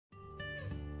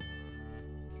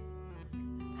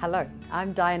Hello,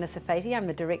 I'm Sarfati. I'm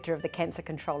the Director of the Cancer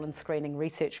Control and Screening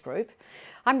Research Group.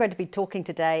 I'm going to be talking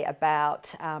today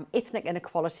about ethnic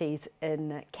inequalities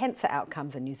in cancer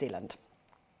outcomes in New Zealand.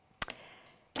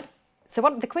 So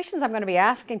the questions I'm going to be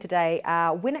asking today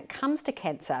are, when it comes to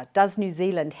cancer, does New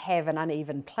Zealand have an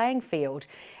uneven playing field,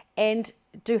 and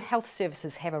do health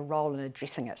services have a role in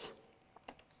addressing it?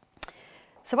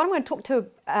 So what I'm going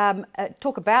to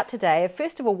talk about today,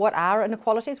 first of all, what are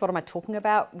inequalities? What am I talking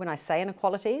about when I say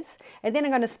inequalities? And then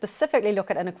I'm going to specifically look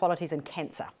at inequalities in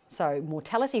cancer. So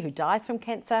mortality, who dies from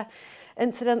cancer,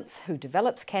 incidence, who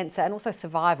develops cancer, and also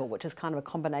survival, which is kind of a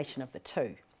combination of the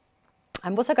two.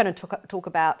 I'm also going to talk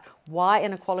about why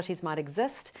inequalities might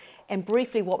exist and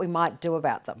briefly what we might do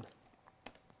about them.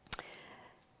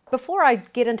 Before I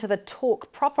get into the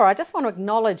talk proper, I just want to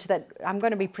acknowledge that I'm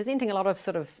going to be presenting a lot of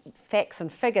sort of facts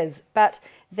and figures, but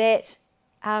that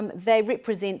they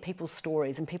represent people's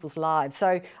stories and people's lives.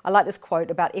 So I like this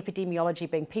quote about epidemiology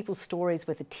being people's stories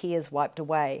with the tears wiped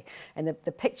away. And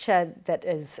the picture that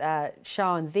is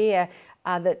shown there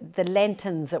are the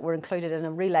lanterns that were included in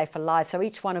a Relay for Life. So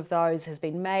each one of those has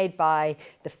been made by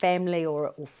the family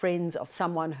or friends of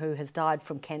someone who has died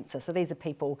from cancer. So these are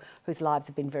people whose lives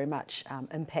have been very much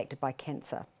impacted by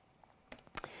cancer.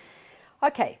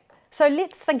 Okay, so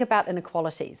let's think about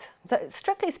inequalities. So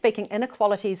strictly speaking,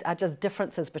 inequalities are just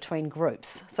differences between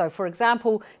groups. So for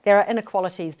example, there are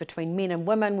inequalities between men and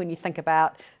women when you think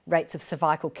about rates of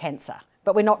cervical cancer.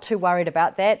 But we're not too worried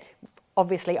about that.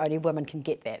 Obviously, only women can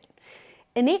get that.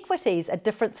 Inequities are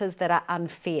differences that are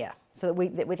unfair, so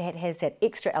that has that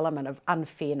extra element of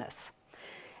unfairness.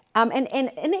 And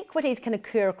inequities can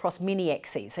occur across many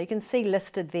axes. So you can see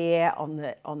listed there on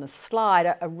the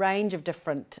slide a range of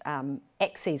different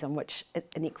axes on which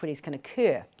inequities can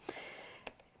occur.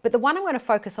 But the one I'm going to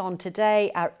focus on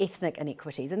today are ethnic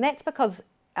inequities, and that's because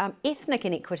ethnic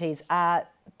inequities are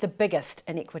the biggest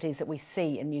inequities that we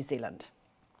see in New Zealand.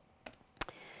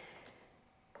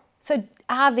 So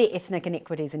are there ethnic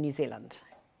inequities in New Zealand?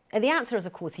 And the answer is,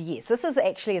 of course, yes. This is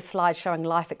actually a slide showing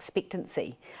life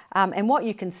expectancy. And what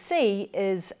you can see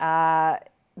is that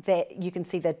you can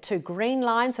see the two green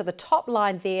lines. So the top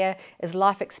line there is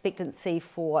life expectancy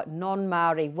for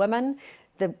non-Māori women.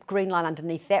 The green line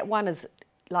underneath that one is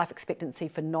life expectancy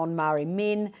for non-Māori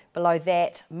men, below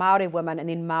that Māori women, and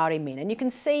then Māori men. And you can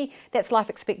see that's life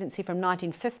expectancy from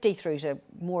 1950 through to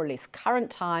more or less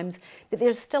current times, that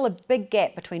there's still a big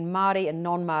gap between Māori and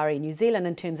non-Māori New Zealand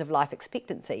in terms of life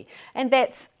expectancy, and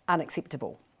that's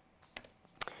unacceptable.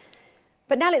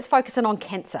 But now let's focus in on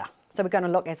cancer. So we're going to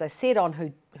look, as I said, on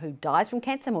who dies from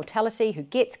cancer, mortality, who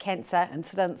gets cancer,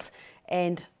 incidence,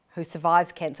 and who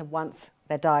survives cancer once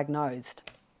they're diagnosed.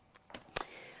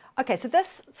 Okay, so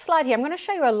this slide here, I'm going to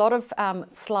show you a lot of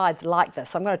slides like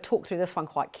this. So I'm going to talk through this one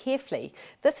quite carefully.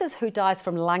 This is who dies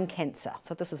from lung cancer.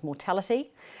 So this is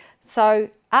mortality. So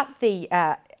up the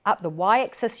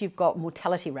y-axis, you've got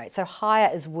mortality rate. So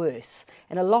higher is worse.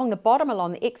 And along the bottom,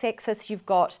 along the x-axis, you've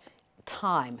got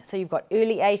time. So you've got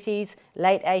early 80s,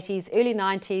 late 80s, early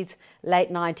 90s,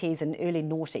 late 90s, and early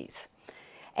noughties.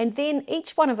 And then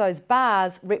each one of those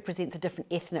bars represents a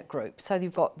different ethnic group. So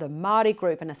you've got the Māori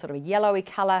group in a sort of a yellowy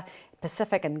colour,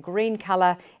 Pacific in green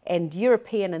colour, and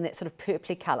European in that sort of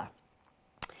purpley colour.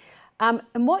 And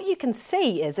what you can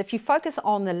see is, if you focus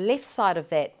on the left side of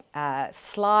that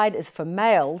slide is for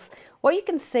males, what you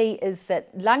can see is that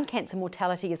lung cancer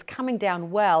mortality is coming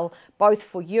down well, both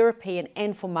for European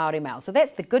and for Māori males. So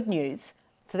that's the good news.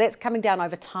 So that's coming down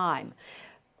over time.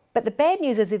 But the bad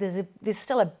news is that there's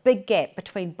still a big gap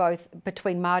between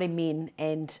Māori men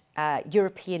and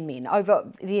European men over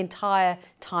the entire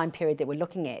time period that we're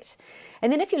looking at.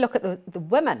 And then if you look at the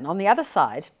women on the other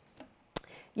side,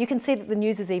 you can see that the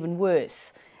news is even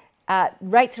worse.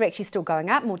 Rates are actually still going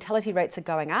up, mortality rates are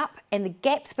going up, and the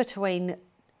gaps between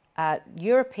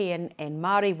European and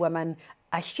Māori women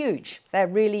are huge. They're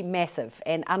really massive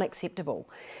and unacceptable.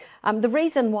 The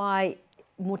reason why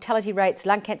mortality rates,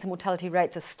 lung cancer mortality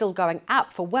rates are still going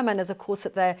up for women is, of course,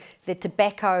 that the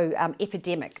tobacco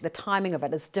epidemic, the timing of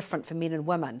it is different for men and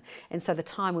women. And so the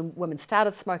time when women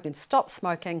started smoking and stopped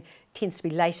smoking tends to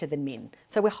be later than men.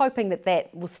 So we're hoping that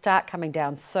that will start coming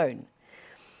down soon.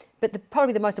 But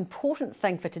probably the most important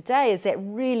thing for today is that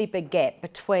really big gap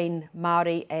between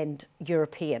Māori and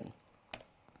European.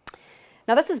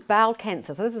 Now this is bowel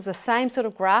cancer, so this is the same sort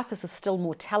of graph. This is still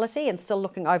mortality and still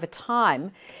looking over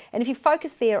time. And if you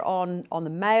focus there on the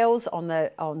males,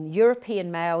 on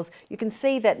European males, you can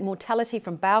see that mortality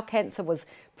from bowel cancer was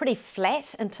pretty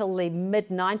flat until the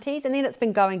mid-90s, and then it's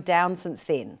been going down since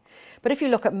then. But if you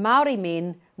look at Māori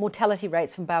men, mortality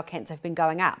rates from bowel cancer have been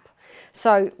going up.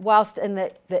 So whilst in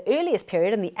the earliest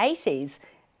period, in the 80s,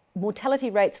 mortality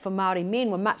rates for Māori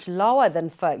men were much lower than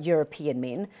for European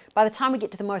men. By the time we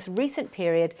get to the most recent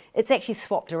period, it's actually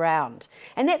swapped around.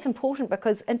 And that's important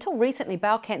because until recently,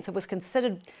 bowel cancer was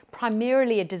considered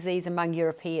primarily a disease among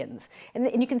Europeans.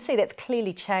 And you can see that's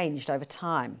clearly changed over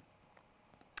time.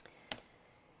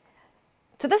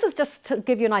 So this is just to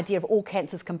give you an idea of all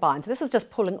cancers combined. So this is just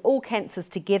pulling all cancers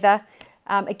together.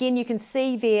 Again, you can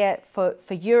see there for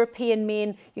European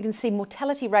men, you can see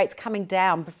mortality rates coming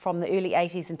down from the early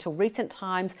 80s until recent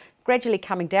times, gradually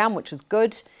coming down, which is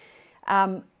good.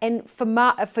 And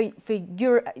for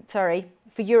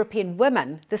European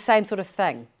women, the same sort of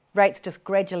thing, rates just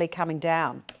gradually coming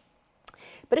down.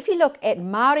 But if you look at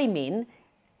Māori men,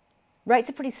 rates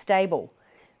are pretty stable.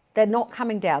 They're not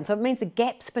coming down. So it means the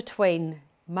gaps between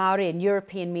Māori and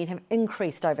European men have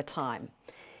increased over time.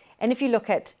 And if you look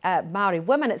at Māori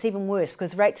women, it's even worse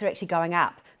because rates are actually going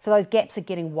up. So those gaps are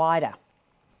getting wider.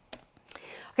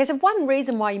 Okay, so one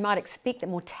reason why you might expect that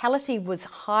mortality was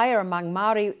higher among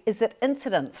Māori is that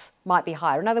incidence might be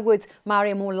higher. In other words,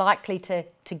 Māori are more likely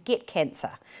to get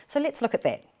cancer. So let's look at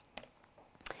that.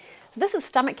 So this is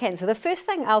stomach cancer. The first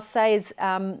thing I'll say is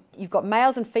you've got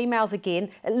males and females again.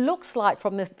 It looks like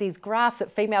from these graphs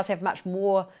that females have much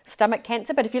more stomach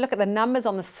cancer, but if you look at the numbers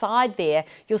on the side there,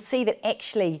 you'll see that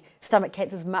actually stomach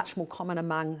cancer is much more common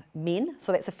among men.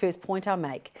 So that's the first point I'll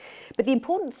make. But the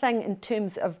important thing in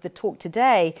terms of the talk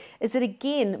today is that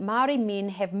again, Māori men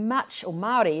have much, or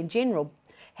Māori in general,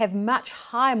 have much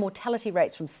higher mortality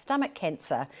rates from stomach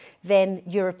cancer than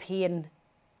European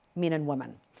men and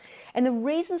women. And the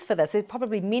reasons for this, there's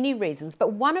probably many reasons,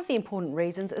 but one of the important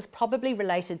reasons is probably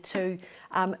related to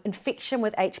infection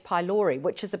with H. pylori,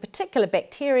 which is a particular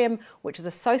bacterium which is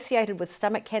associated with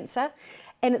stomach cancer.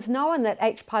 And it's known that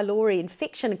H. pylori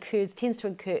infection tends to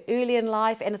occur early in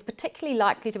life, and it's particularly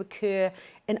likely to occur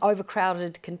in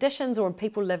overcrowded conditions or in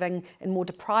people living in more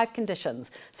deprived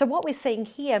conditions. So what we're seeing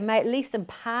here may at least in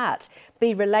part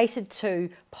be related to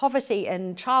poverty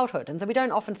in childhood. And so we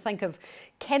don't often think of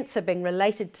cancer being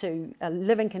related to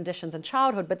living conditions in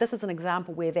childhood, but this is an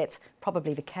example where that's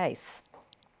probably the case.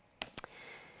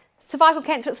 Cervical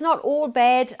cancer, it's not all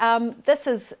bad. This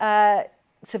is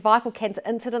cervical cancer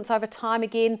incidence over time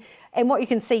again, and what you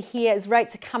can see here is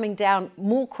rates are coming down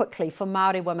more quickly for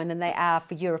Māori women than they are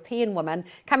for European women,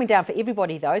 coming down for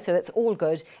everybody though, so that's all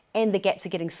good, and the gaps are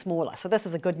getting smaller, so this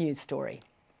is a good news story.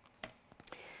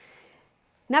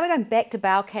 Now we're going back to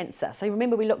bowel cancer. So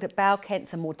remember we looked at bowel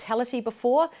cancer mortality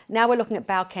before, now we're looking at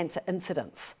bowel cancer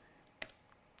incidence.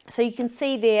 So you can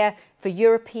see there for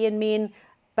European men,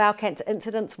 bowel cancer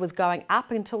incidence was going up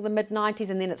until the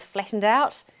mid-90s and then it's flattened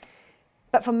out.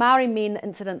 But for Māori men, the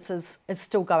incidence is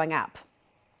still going up.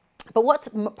 But what's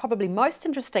probably most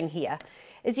interesting here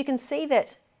is you can see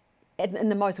that in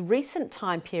the most recent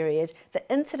time period, the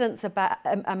incidence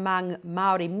among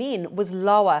Māori men was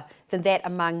lower than that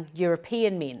among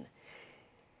European men.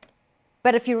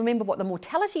 But if you remember what the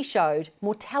mortality showed,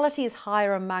 mortality is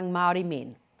higher among Māori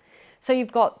men. So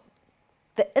you've got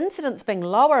the incidence being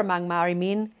lower among Māori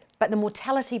men, but the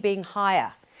mortality being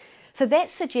higher. So that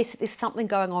suggests that there's something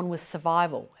going on with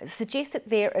survival. It suggests that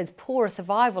there is poorer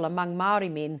survival among Māori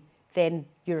men than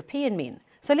European men.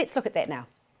 So let's look at that now.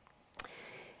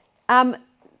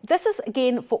 This is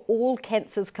again for all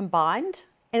cancers combined,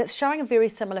 and it's showing a very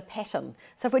similar pattern.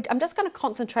 So I'm just going to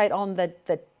concentrate on the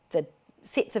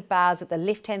sets of bars at the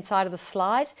left-hand side of the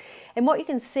slide. And what you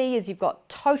can see is you've got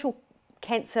total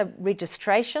cancer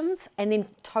registrations and then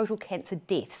total cancer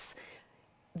deaths.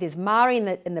 There's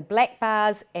Māori in the black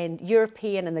bars and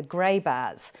European in the grey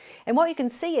bars. And what you can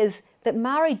see is that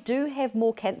Māori do have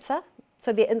more cancer,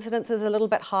 so their incidence is a little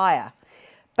bit higher.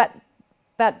 But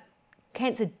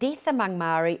cancer death among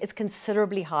Māori is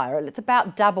considerably higher. It's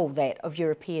about double that of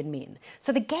European men.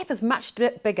 So the gap is much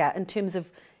bigger in terms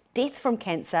of death from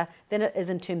cancer than it is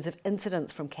in terms of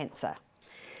incidence from cancer.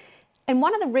 And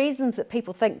one of the reasons that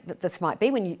people think that this might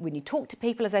be when you talk to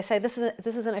people is they say this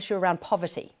is an issue around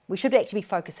poverty. We should actually be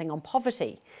focusing on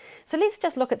poverty. So let's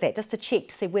just look at that just to check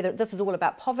to see whether this is all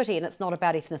about poverty and it's not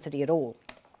about ethnicity at all.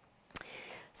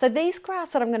 So these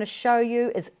graphs that I'm going to show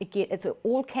you is again, it's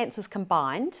all cancers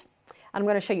combined. I'm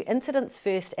going to show you incidence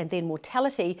first and then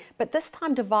mortality, but this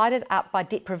time divided up by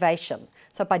deprivation,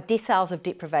 so by deciles of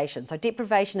deprivation. So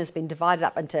deprivation has been divided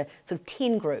up into sort of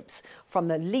 10 groups, from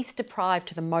the least deprived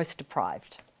to the most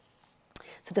deprived.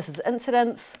 So this is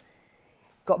incidence.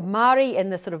 Got Māori in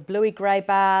the sort of bluey-grey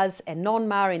bars and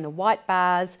non-Māori in the white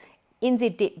bars.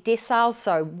 NZ deciles,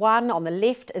 so 1 on the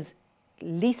left is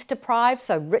least deprived,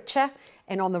 so richer,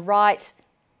 and on the right,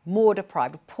 more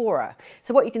deprived, poorer.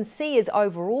 So what you can see is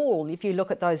overall, if you look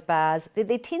at those bars,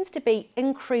 there tends to be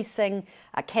increasing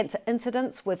cancer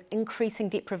incidence with increasing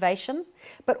deprivation,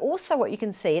 but also what you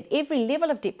can see at every level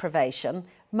of deprivation,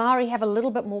 Māori have a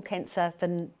little bit more cancer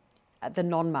than the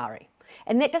non-Māori.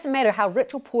 And that doesn't matter how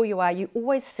rich or poor you are, you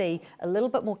always see a little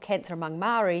bit more cancer among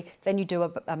Māori than you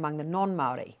do among the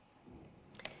non-Māori.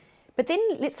 But then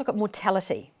let's look at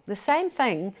mortality. The same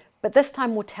thing, but this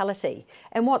time mortality.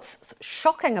 And what's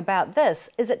shocking about this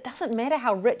is it doesn't matter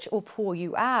how rich or poor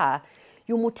you are,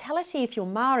 your mortality if you're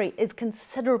Māori is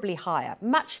considerably higher.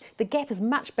 The gap is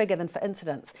much bigger than for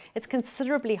incidence. It's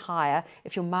considerably higher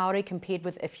if you're Māori compared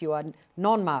with if you are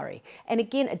non-Māori. And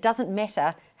again, it doesn't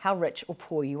matter how rich or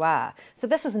poor you are. So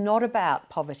this is not about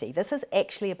poverty. This is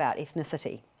actually about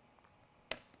ethnicity.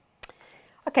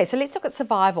 Okay, so let's look at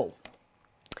survival.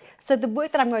 So the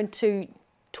work that I'm going to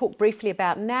talk briefly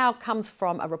about now comes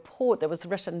from a report that was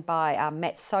written by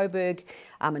Matt Soberg,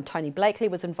 and Tony Blakely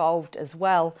was involved as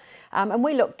well. And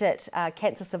we looked at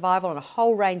cancer survival on a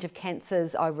whole range of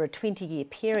cancers over a 20-year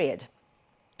period.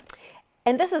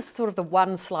 And this is sort of the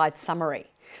one-slide summary.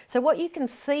 So what you can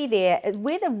see there is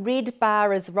where the red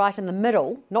bar is right in the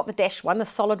middle, not the dashed one, the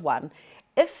solid one,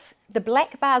 if the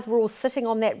black bars were all sitting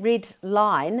on that red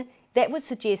line, that would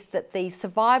suggest that the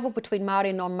survival between Māori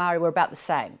and non-Māori were about the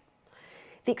same.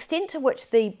 The extent to which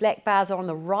the black bars are on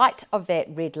the right of that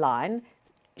red line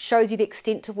shows you the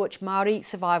extent to which Māori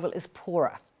survival is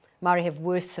poorer. Māori have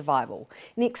worse survival.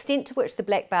 And the extent to which the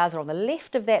black bars are on the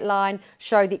left of that line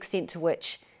show the extent to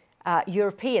which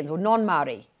Europeans or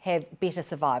non-Māori have better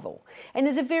survival. And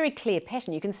there's a very clear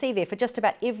pattern. You can see there for just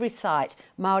about every site,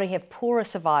 Māori have poorer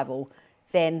survival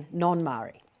than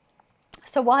non-Māori.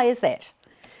 So why is that?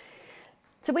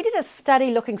 So we did a study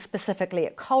looking specifically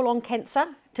at colon cancer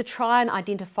to try and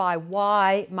identify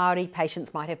why Māori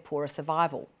patients might have poorer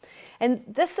survival. And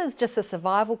this is just the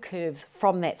survival curves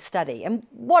from that study. And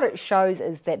what it shows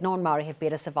is that non-Māori have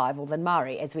better survival than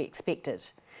Māori, as we expected.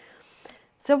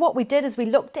 So what we did is we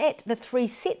looked at the three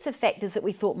sets of factors that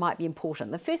we thought might be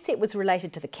important. The first set was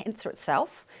related to the cancer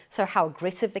itself, so how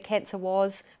aggressive the cancer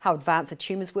was, how advanced the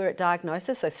tumours were at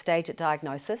diagnosis, so stage at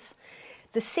diagnosis.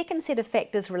 The second set of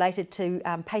factors related to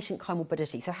patient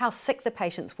comorbidity, so how sick the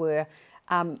patients were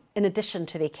in addition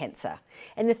to their cancer.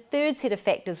 And the third set of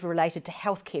factors were related to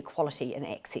healthcare quality and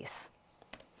access.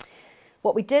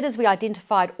 What we did is we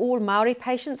identified all Māori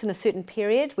patients in a certain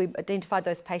period. We identified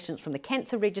those patients from the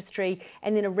cancer registry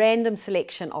and then a random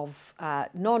selection of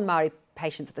non-Māori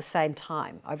patients at the same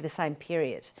time, over the same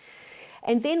period.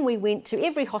 And then we went to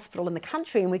every hospital in the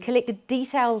country and we collected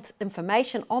detailed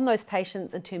information on those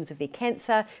patients in terms of their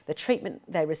cancer, the treatment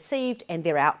they received and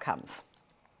their outcomes.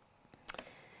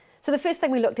 So the first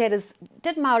thing we looked at is,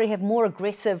 did Māori have more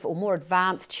aggressive or more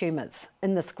advanced tumours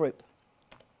in this group?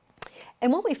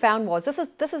 And what we found was, this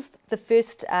is the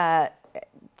first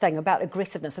thing about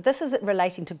aggressiveness. So this is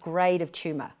relating to grade of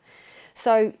tumour.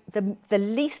 So the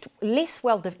less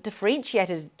well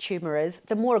differentiated tumour is,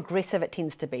 the more aggressive it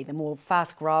tends to be, the more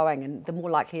fast growing and the more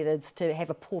likely it is to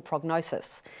have a poor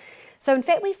prognosis. So in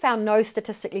fact we found no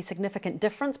statistically significant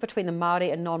difference between the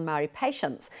Māori and non-Māori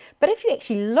patients. But if you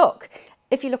actually look,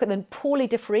 if you look at the poorly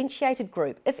differentiated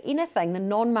group, if anything, the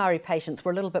non-Māori patients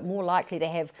were a little bit more likely to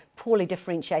have poorly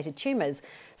differentiated tumours.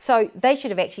 So they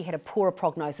should have actually had a poorer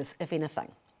prognosis, if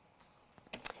anything.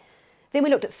 Then we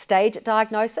looked at stage at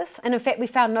diagnosis, and in fact we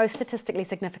found no statistically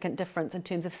significant difference in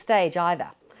terms of stage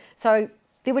either. So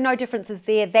there were no differences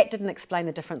there. That didn't explain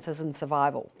the differences in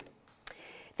survival.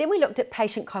 Then we looked at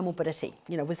patient comorbidity.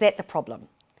 Was that the problem?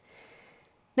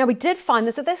 Now we did find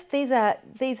this. So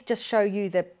these just show you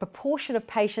the proportion of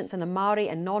patients in the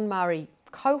Māori and non-Māori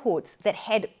cohorts that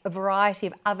had a variety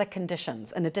of other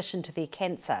conditions in addition to their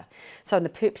cancer. So in the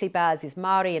purpley bars there's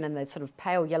Māori, and in the sort of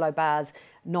pale yellow bars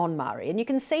non-Māori. And you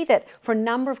can see that for a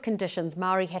number of conditions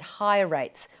Māori had higher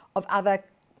rates of other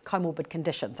comorbid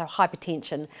conditions, so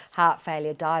hypertension, heart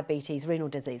failure, diabetes, renal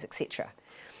disease, etc.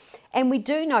 And we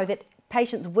do know that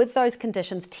patients with those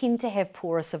conditions tend to have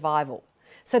poorer survival.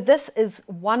 So this is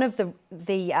one of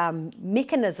the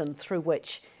mechanisms through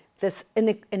which this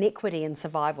inequity in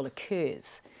survival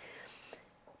occurs.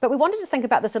 But we wanted to think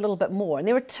about this a little bit more, and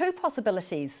there are two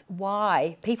possibilities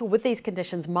why people with these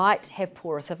conditions might have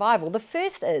poorer survival. The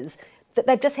first is that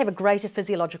they just have a greater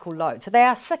physiological load. So they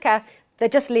are sicker, they're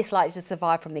just less likely to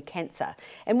survive from their cancer.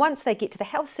 And once they get to the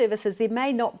health services, there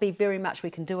may not be very much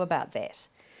we can do about that.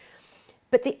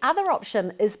 But the other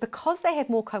option is because they have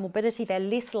more comorbidity, they're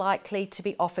less likely to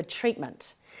be offered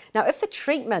treatment. Now, if the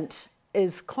treatment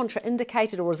is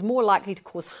contraindicated or is more likely to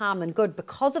cause harm than good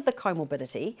because of the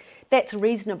comorbidity, that's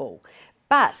reasonable.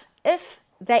 But if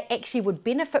they actually would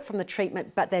benefit from the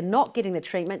treatment, but they're not getting the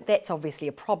treatment, that's obviously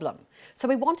a problem. So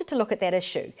we wanted to look at that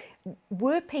issue.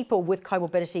 Were people with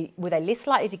comorbidity, were they less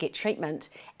likely to get treatment?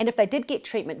 And if they did get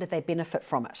treatment, did they benefit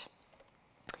from it?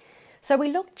 So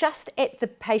we looked just at the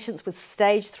patients with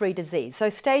stage 3 disease. So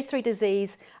stage 3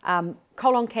 disease,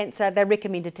 colon cancer, they're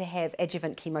recommended to have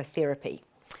adjuvant chemotherapy.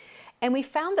 And we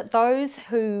found that those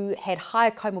who had higher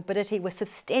comorbidity were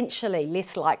substantially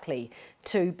less likely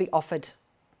to be offered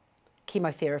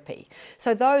chemotherapy.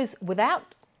 So those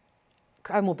without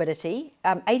comorbidity,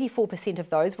 84% of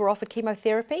those were offered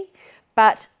chemotherapy,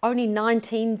 but only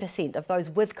 19% of those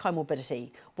with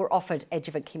comorbidity were offered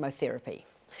adjuvant chemotherapy.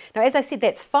 Now, as I said,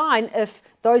 that's fine if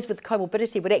those with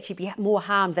comorbidity would actually be more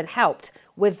harmed than helped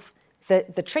with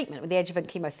the treatment, with the adjuvant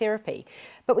chemotherapy.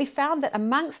 But we found that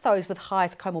amongst those with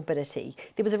highest comorbidity,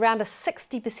 there was around a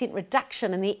 60%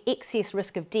 reduction in the excess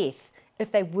risk of death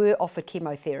if they were offered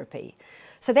chemotherapy.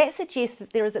 So that suggests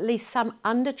that there is at least some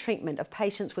undertreatment of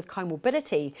patients with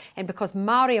comorbidity, and because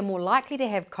Māori are more likely to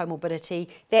have comorbidity,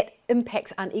 that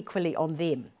impacts unequally on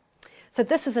them. So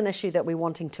this is an issue that we're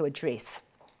wanting to address.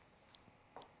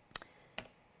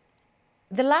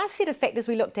 The last set of factors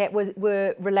we looked at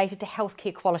were related to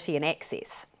healthcare quality and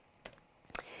access.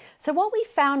 So what we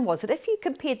found was that if you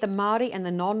compared the Māori and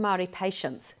the non-Māori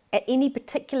patients at any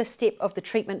particular step of the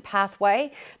treatment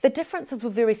pathway, the differences were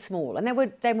very small and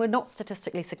they were not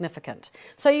statistically significant.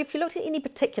 So if you looked at any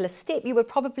particular step, you would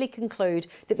probably conclude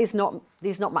that there's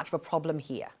not much of a problem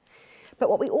here. But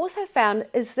what we also found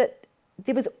is that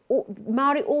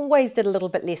Māori always did a little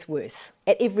bit less worse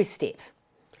at every step.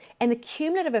 And the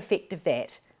cumulative effect of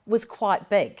that was quite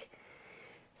big.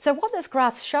 So what this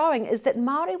graph's showing is that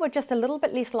Māori were just a little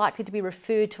bit less likely to be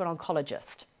referred to an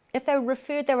oncologist. If they were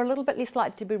referred, they were a little bit less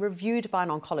likely to be reviewed by an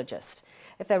oncologist.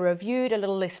 If they were reviewed, a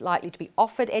little less likely to be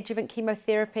offered adjuvant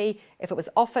chemotherapy. If it was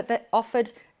offered, a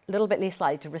little bit less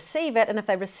likely to receive it. And if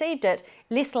they received it,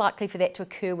 less likely for that to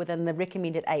occur within the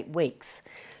recommended 8 weeks.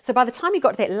 So by the time you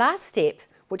got to that last step,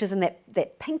 which is in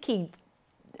that pinky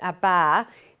bar,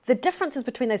 the differences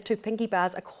between those two pinky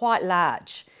bars are quite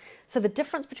large. So the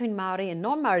difference between Māori and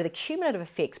non-Māori, the cumulative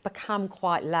effects become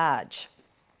quite large.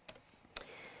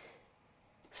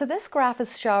 So this graph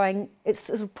is showing, it's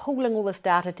sort of pooling all this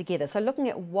data together. So looking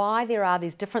at why there are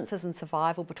these differences in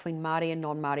survival between Māori and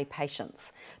non-Māori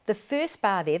patients. The first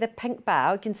bar there, the pink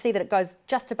bar, you can see that it goes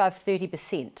just above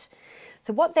 30%.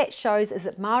 So what that shows is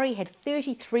that Māori had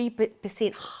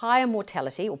 33% higher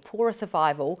mortality or poorer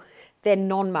survival than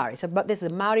non-Māori. So this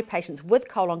is Māori patients with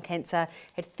colon cancer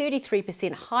had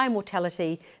 33% higher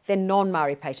mortality than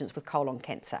non-Māori patients with colon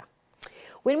cancer.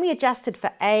 When we adjusted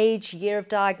for age, year of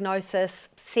diagnosis,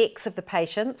 sex of the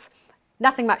patients,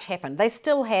 nothing much happened. They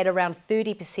still had around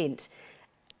 30%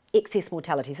 excess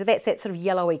mortality. So that's that sort of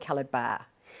yellowy coloured bar.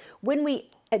 When we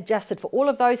adjusted for all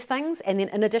of those things, and then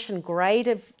in addition grade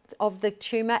of the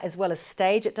tumour as well as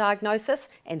stage at diagnosis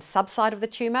and subsite of the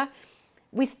tumour,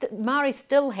 Māori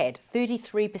still had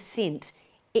 33%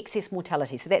 excess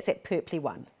mortality, so that's that purpley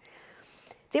one.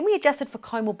 Then we adjusted for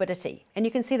comorbidity, and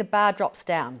you can see the bar drops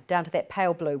down to that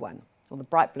pale blue one, or the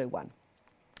bright blue one.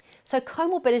 So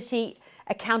comorbidity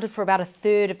accounted for about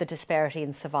 1/3 of the disparity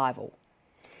in survival.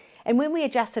 And when we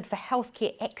adjusted for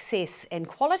healthcare access and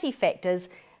quality factors,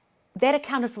 that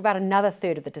accounted for about another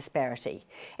 1/3 of the disparity.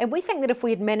 And we think that if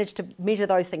we had managed to measure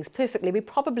those things perfectly, we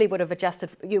probably would have adjusted,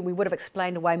 we would have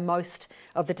explained away most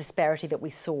of the disparity that we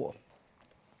saw.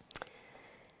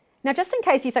 Now, just in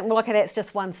case you think, well, okay, that's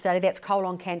just one study, that's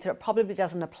colon cancer, it probably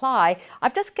doesn't apply,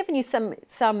 I've just given you some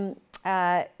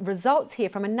results here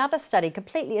from another study,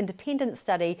 completely independent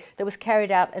study that was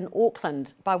carried out in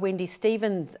Auckland by Wendy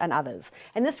Stevens and others.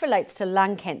 And this relates to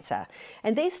lung cancer.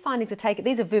 And these findings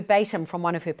these are verbatim from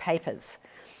one of her papers.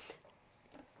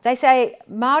 They say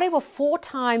Māori were 4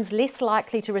 times less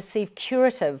likely to receive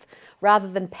curative rather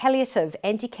than palliative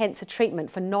anti-cancer treatment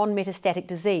for non-metastatic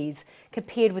disease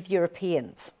compared with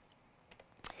Europeans.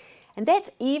 And that's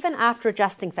even after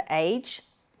adjusting for age,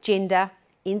 gender,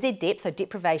 NZ-DEP, so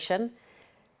deprivation,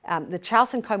 the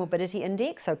Charlson Comorbidity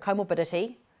Index, so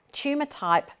comorbidity, tumour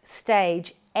type,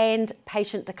 stage, and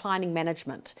patient declining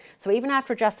management. So even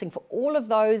after adjusting for all of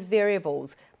those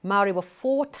variables, Māori were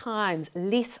 4 times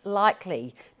less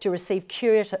likely to receive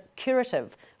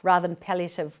curative rather than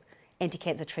palliative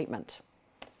anti-cancer treatment.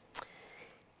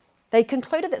 They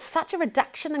concluded that such a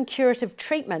reduction in curative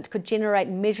treatment could generate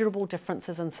measurable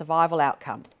differences in survival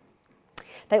outcome.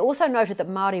 They also noted that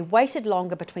Māori waited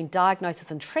longer between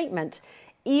diagnosis and treatment,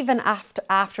 even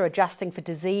after adjusting for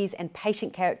disease and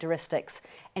patient characteristics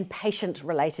and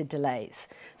patient-related delays.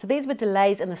 So these were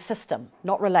delays in the system,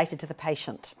 not related to the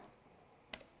patient.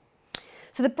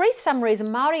 So the brief summary is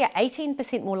Māori are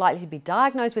 18% more likely to be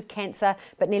diagnosed with cancer,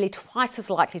 but nearly twice as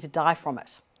likely to die from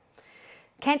it.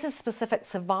 Cancer-specific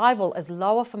survival is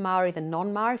lower for Māori than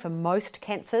non-Māori for most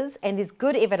cancers, and there's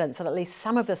good evidence that at least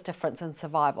some of this difference in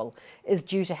survival is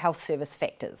due to health service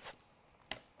factors.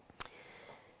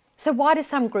 So why do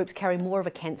some groups carry more of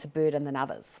a cancer burden than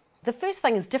others? The first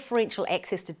thing is differential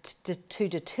access to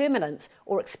determinants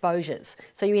or exposures.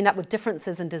 So you end up with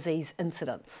differences in disease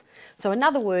incidence. So in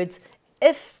other words,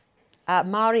 if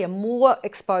Māori are more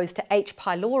exposed to H.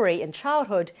 pylori in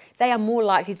childhood, they are more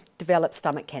likely to develop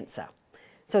stomach cancer.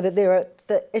 So that there are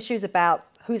the issues about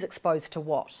who's exposed to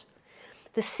what.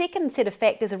 The second set of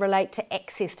factors relate to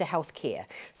access to healthcare.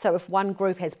 So if one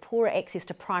group has poorer access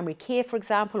to primary care, for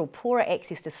example, or poorer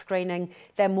access to screening,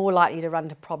 they're more likely to run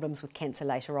into problems with cancer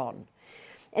later on.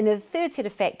 And the third set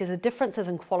of factors are differences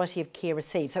in quality of care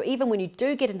received. So even when you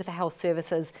do get into the health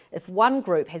services, if one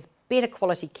group has better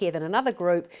quality care than another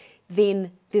group,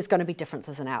 then there's going to be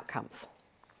differences in outcomes.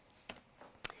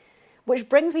 Which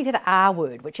brings me to the R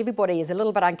word, which everybody is a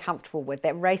little bit uncomfortable with,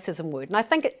 that racism word. And I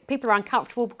think people are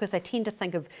uncomfortable because they tend to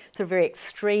think of sort of very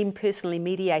extreme, personally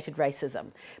mediated racism.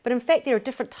 But in fact, there are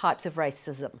different types of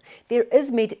racism. There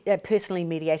is personally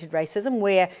mediated racism,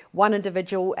 where one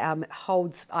individual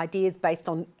holds ideas based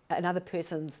on another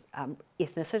person's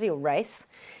ethnicity or race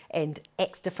and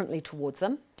acts differently towards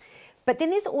them. But then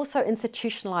there's also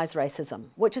institutionalised racism,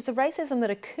 which is a racism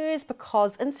that occurs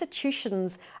because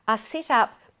institutions are set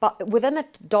up but within a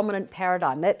dominant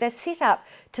paradigm. They're set up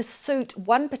to suit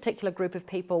one particular group of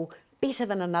people better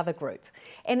than another group.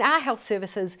 And our health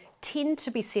services tend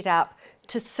to be set up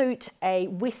to suit a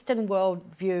Western world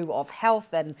view of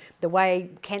health and the way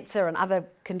cancer and other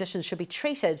conditions should be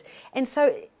treated. And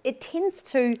so it tends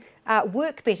to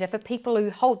work better for people who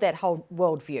hold that whole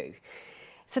world view.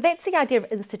 So that's the idea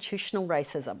of institutional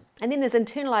racism. And then there's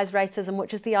internalised racism,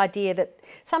 which is the idea that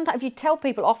sometimes if you tell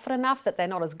people often enough that they're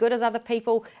not as good as other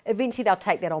people, eventually they'll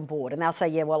take that on board and they'll say,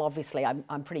 yeah, well, obviously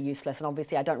I'm pretty useless and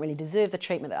obviously I don't really deserve the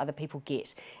treatment that other people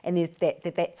get. And there's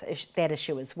that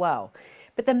issue as well.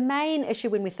 But the main issue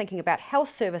when we're thinking about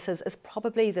health services is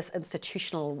probably this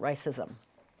institutional racism.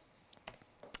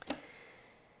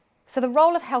 So the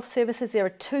role of health services, there are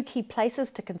two key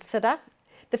places to consider.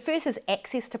 The first is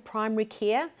access to primary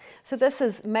care. So this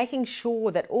is making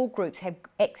sure that all groups have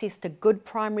access to good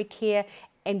primary care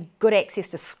and good access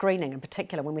to screening in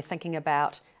particular when we're thinking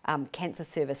about cancer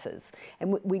services.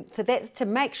 And so that's to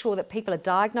make sure that people are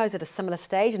diagnosed at a similar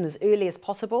stage and as early as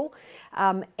possible,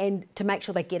 and to make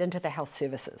sure they get into the health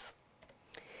services.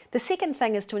 The second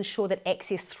thing is to ensure that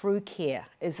access through care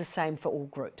is the same for all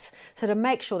groups. So to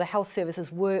make sure the health services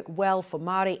work well for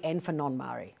Māori and for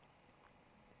non-Māori.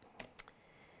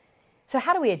 So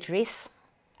how do we address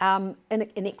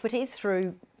inequities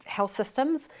through health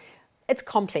systems? It's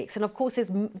complex, and of course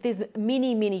there's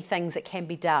many things that can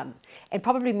be done, and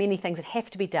probably many things that have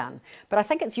to be done. But I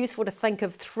think it's useful to think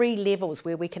of three levels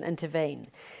where we can intervene.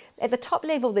 At the top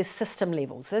level, there's system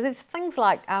levels. So there's things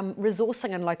like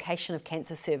resourcing and location of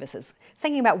cancer services,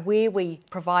 thinking about where we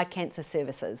provide cancer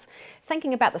services,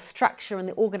 thinking about the structure and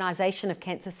the organisation of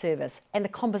cancer service and the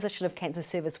composition of cancer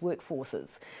service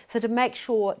workforces. So to make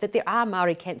sure that there are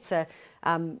Māori cancer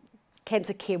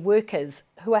care workers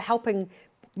who are helping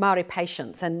Māori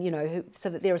patients, and so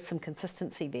that there is some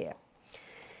consistency there.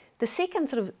 The second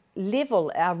sort of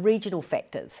level are regional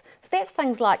factors. So that's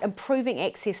things like improving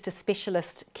access to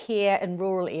specialist care in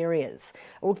rural areas,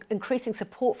 or increasing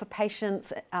support for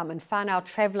patients and whānau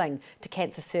travelling to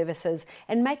cancer services,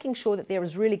 and making sure that there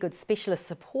is really good specialist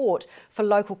support for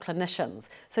local clinicians.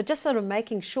 So just sort of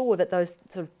making sure that those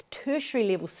sort of tertiary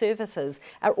level services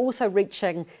are also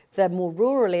reaching the more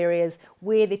rural areas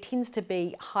where there tends to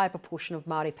be a high proportion of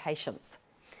Māori patients.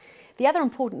 The other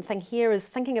important thing here is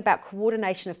thinking about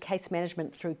coordination of case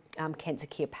management through cancer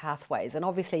care pathways, and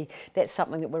obviously that's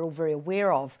something that we're all very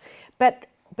aware of. But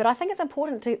I think it's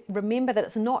important to remember that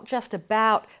it's not just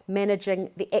about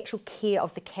managing the actual care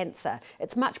of the cancer.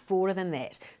 It's much broader than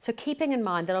that. So keeping in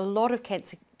mind that a lot of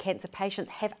cancer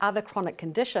patients have other chronic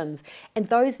conditions, and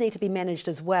those need to be managed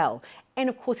as well. And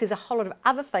of course there's a whole lot of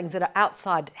other things that are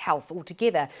outside health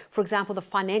altogether. For example, the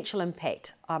financial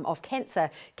impact of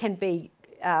cancer can be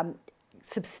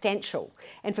substantial,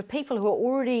 and for people who are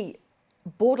already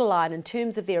borderline in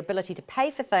terms of their ability to pay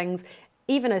for things,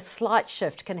 even a slight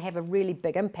shift can have a really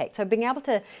big impact. So being able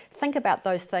to think about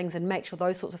those things and make sure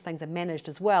those sorts of things are managed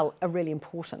as well are really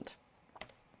important.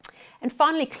 And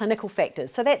finally, clinical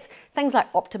factors. So that's things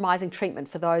like optimising treatment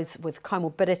for those with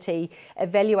comorbidity,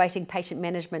 evaluating patient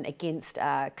management against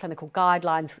clinical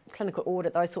guidelines, clinical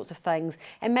audit, those sorts of things,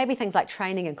 and maybe things like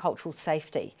training and cultural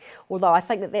safety. Although I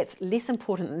think that that's less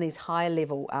important than these higher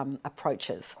level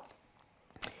approaches.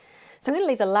 So I'm going to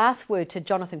leave the last word to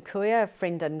Jonathan Kuia, a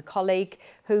friend and colleague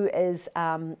who is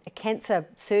a cancer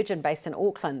surgeon based in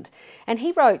Auckland. And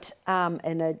he wrote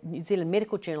in a New Zealand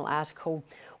Medical Journal article,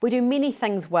 "We do many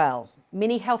things well.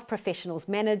 Many health professionals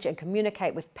manage and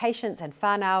communicate with patients and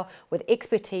whānau with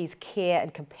expertise, care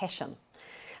and compassion.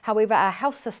 However, our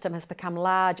health system has become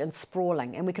large and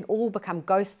sprawling, and we can all become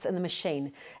ghosts in the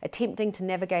machine, attempting to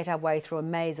navigate our way through a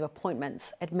maze of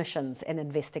appointments, admissions and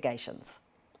investigations."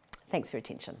 Thanks for your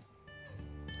attention.